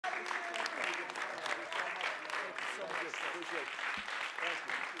Appreciate it. Thank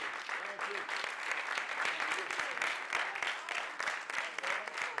you. Thank you.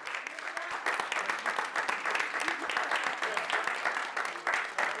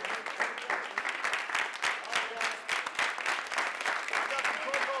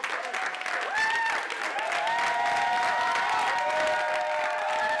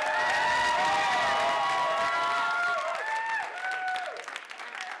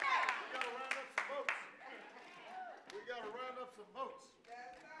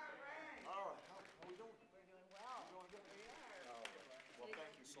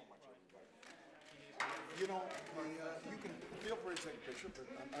 You know, you can feel free to take a picture, but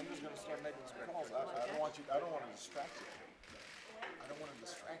I'm just going to start making some calls. I don't want to distract you. I don't want to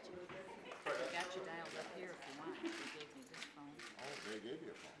distract you. I got you dialed up here if you want. They gave me this phone. Oh, they gave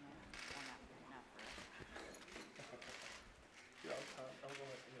you a phone. Yeah, well, not for us. Yeah, I'm going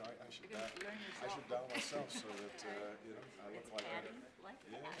to, I should dial myself so that, I look like Hattie, like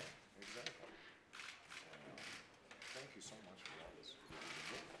yeah, that. exactly. Thank you so much for all this.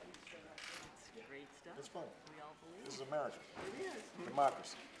 It's great stuff. It's fun. We all believe This is America. it is.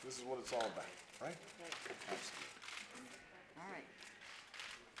 Democracy. This is what it's all about, right? Absolutely. All right.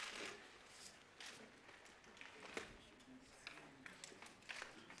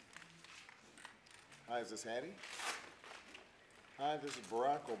 Hi, is this Hattie? Hi, this is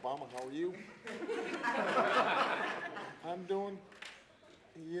Barack Obama. How are you? I'm doing,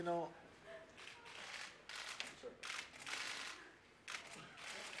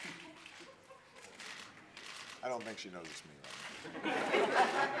 I don't think she knows it's me right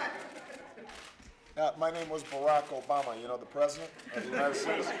now. My name was Barack Obama, the president of the United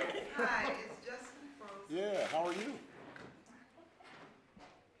States. Hi, it's Justin Frozen. Yeah, how are you?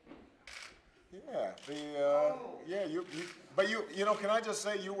 Yeah, but can I just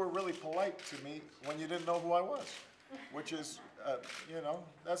say you were really polite to me when you didn't know who I was, which is,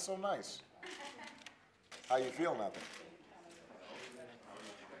 that's so nice. How you feel now?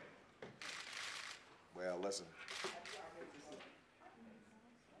 Well, listen.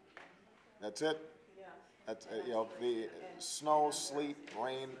 That's it. That's the snow, sleet,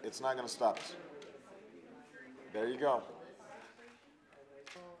 rain. It's not going to stop us. There you go.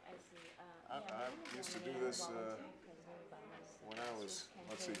 I used to do this when I was.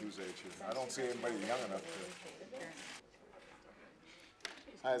 Let's see whose age here. I don't see anybody young enough to.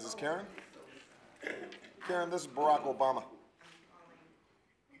 Hi, is this Karen? Karen, this is Barack Obama.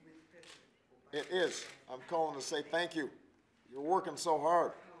 It is. I'm calling to say thank you. You're working so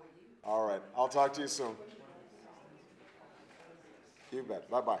hard. All right. I'll talk to you soon. You bet.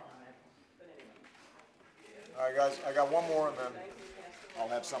 Bye-bye. All right, guys. I got one more, and then I'll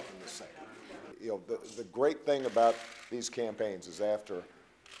have something to say. The great thing about these campaigns is after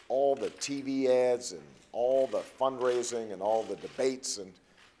all the TV ads and all the fundraising and all the debates and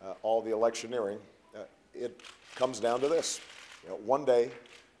all the electioneering, it comes down to this. One day,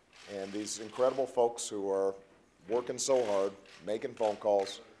 and these incredible folks who are working so hard, making phone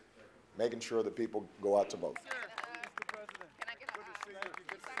calls, making sure that people go out to vote. Can I get a Good to see you.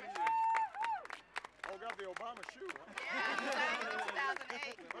 Good to see you. Oh, got the Obama shoe, huh? Yeah,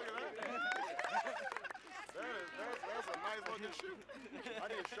 2008. Look at that. That's a nice looking shoe. I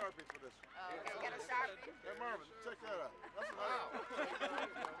need a Sharpie for this. Oh, okay, get a Sharpie. Hey, Marvin, check that out. That's a nice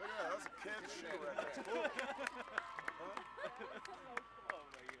Look at that. That's a kid's shoe right there. Cool. Huh? Oh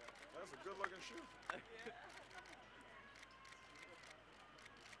my God. That's a good looking shoe.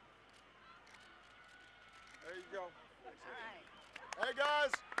 There you go. All right. Hey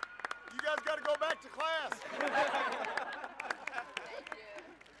guys, you guys got to go back to class. Thank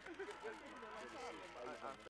you.